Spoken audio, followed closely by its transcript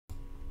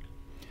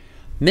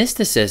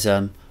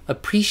Mysticism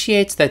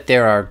appreciates that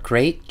there are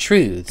great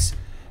truths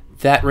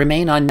that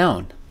remain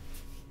unknown.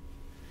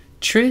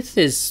 Truth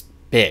is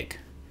big.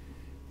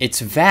 It's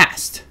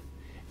vast,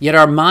 yet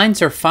our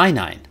minds are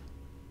finite.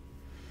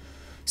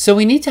 So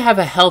we need to have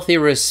a healthy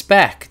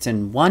respect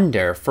and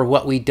wonder for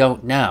what we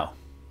don't know.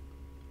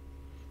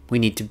 We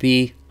need to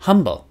be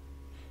humble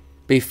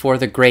before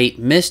the great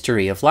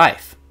mystery of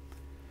life.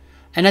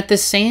 And at the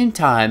same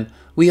time,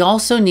 we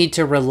also need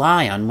to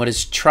rely on what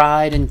is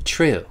tried and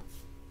true.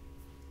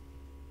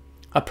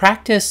 A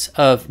practice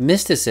of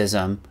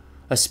mysticism,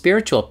 a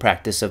spiritual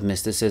practice of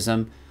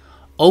mysticism,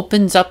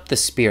 opens up the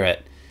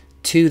spirit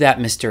to that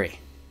mystery.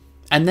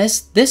 And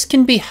this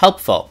can be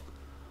helpful.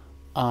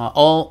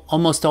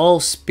 Almost all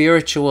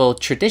spiritual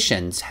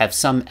traditions have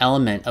some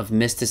element of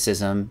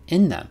mysticism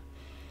in them.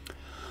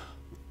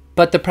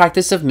 But the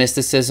practice of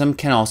mysticism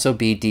can also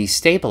be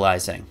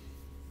destabilizing.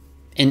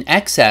 In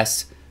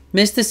excess,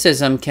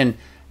 mysticism can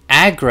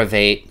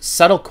aggravate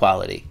subtle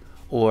quality,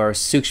 or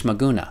sukshma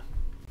guna.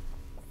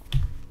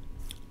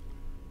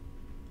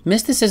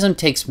 Mysticism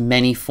takes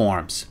many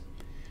forms.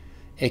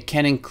 It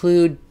can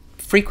include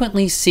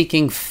frequently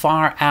seeking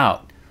far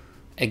out,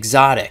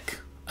 exotic,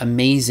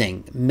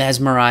 amazing,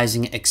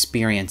 mesmerizing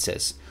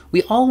experiences.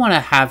 We all want to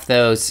have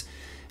those,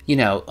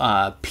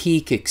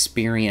 peak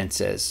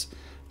experiences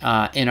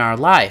in our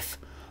life.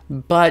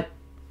 But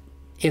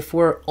if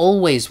we're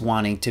always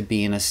wanting to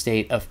be in a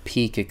state of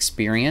peak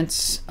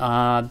experience,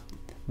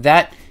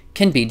 that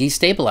can be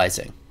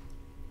destabilizing.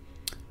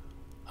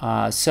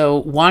 So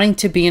wanting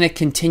to be in a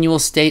continual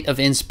state of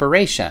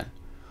inspiration,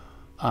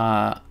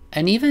 and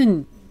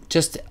even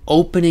just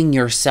opening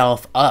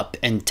yourself up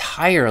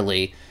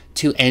entirely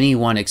to any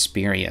one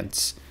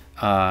experience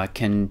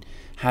can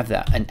have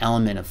an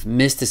element of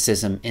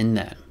mysticism in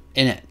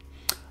it.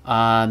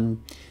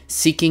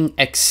 Seeking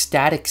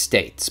ecstatic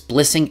states,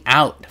 blissing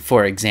out,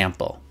 for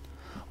example,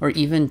 or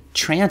even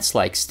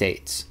trance-like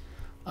states.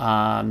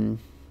 When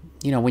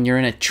you're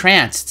in a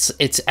trance,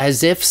 it's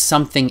as if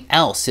something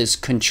else is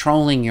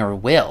controlling your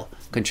will,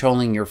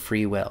 controlling your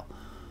free will.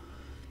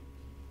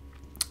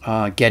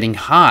 Getting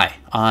high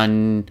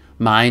on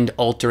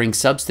mind-altering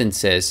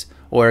substances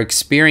or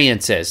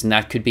experiences, and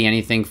that could be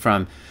anything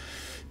from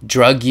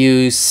drug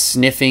use,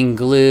 sniffing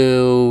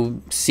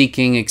glue,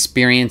 seeking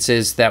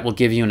experiences that will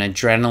give you an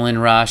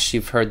adrenaline rush.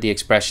 You've heard the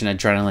expression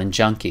adrenaline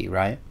junkie,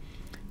 right?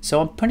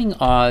 So I'm putting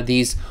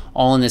these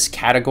all in this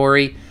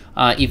category,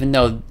 even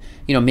though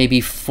maybe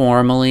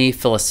formally,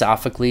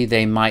 philosophically,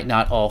 they might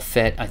not all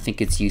fit. I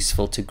think it's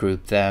useful to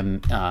group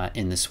them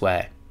in this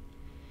way.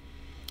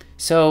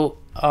 So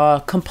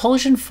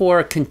compulsion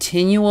for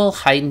continual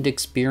heightened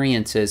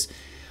experiences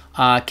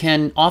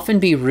can often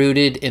be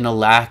rooted in a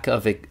lack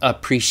of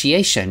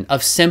appreciation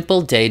of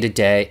simple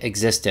day-to-day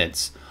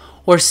existence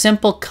or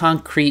simple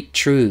concrete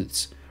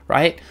truths,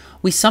 right?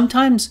 We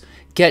sometimes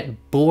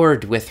get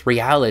bored with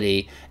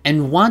reality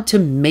and want to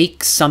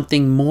make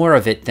something more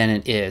of it than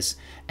it is.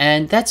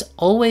 And that's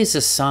always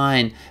a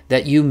sign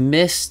that you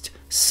missed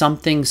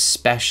something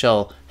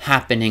special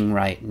happening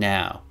right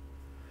now,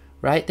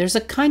 right? There's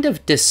a kind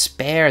of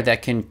despair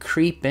that can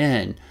creep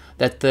in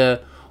that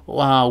the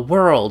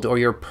world or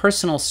your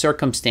personal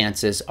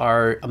circumstances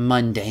are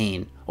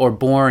mundane or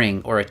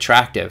boring or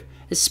attractive,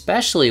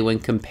 especially when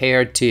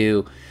compared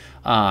to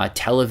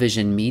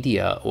television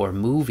media or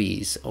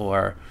movies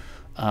or,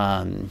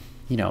 the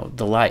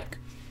like,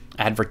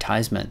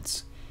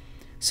 advertisements.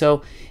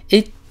 So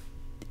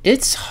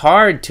it's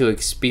hard to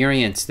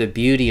experience the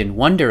beauty and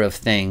wonder of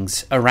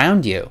things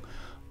around you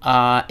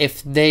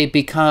if they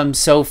become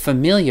so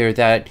familiar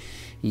that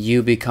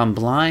you become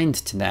blind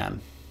to them.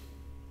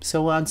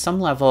 So on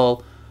some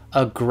level,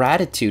 a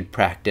gratitude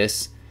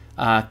practice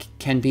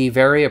can be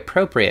very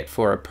appropriate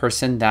for a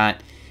person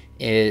that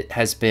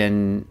has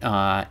been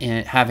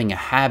having a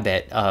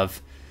habit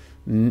of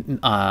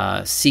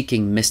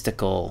seeking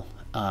mystical,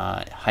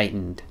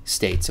 heightened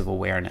states of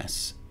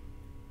awareness.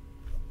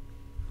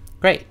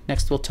 Great.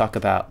 Next, we'll talk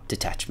about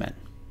detachment.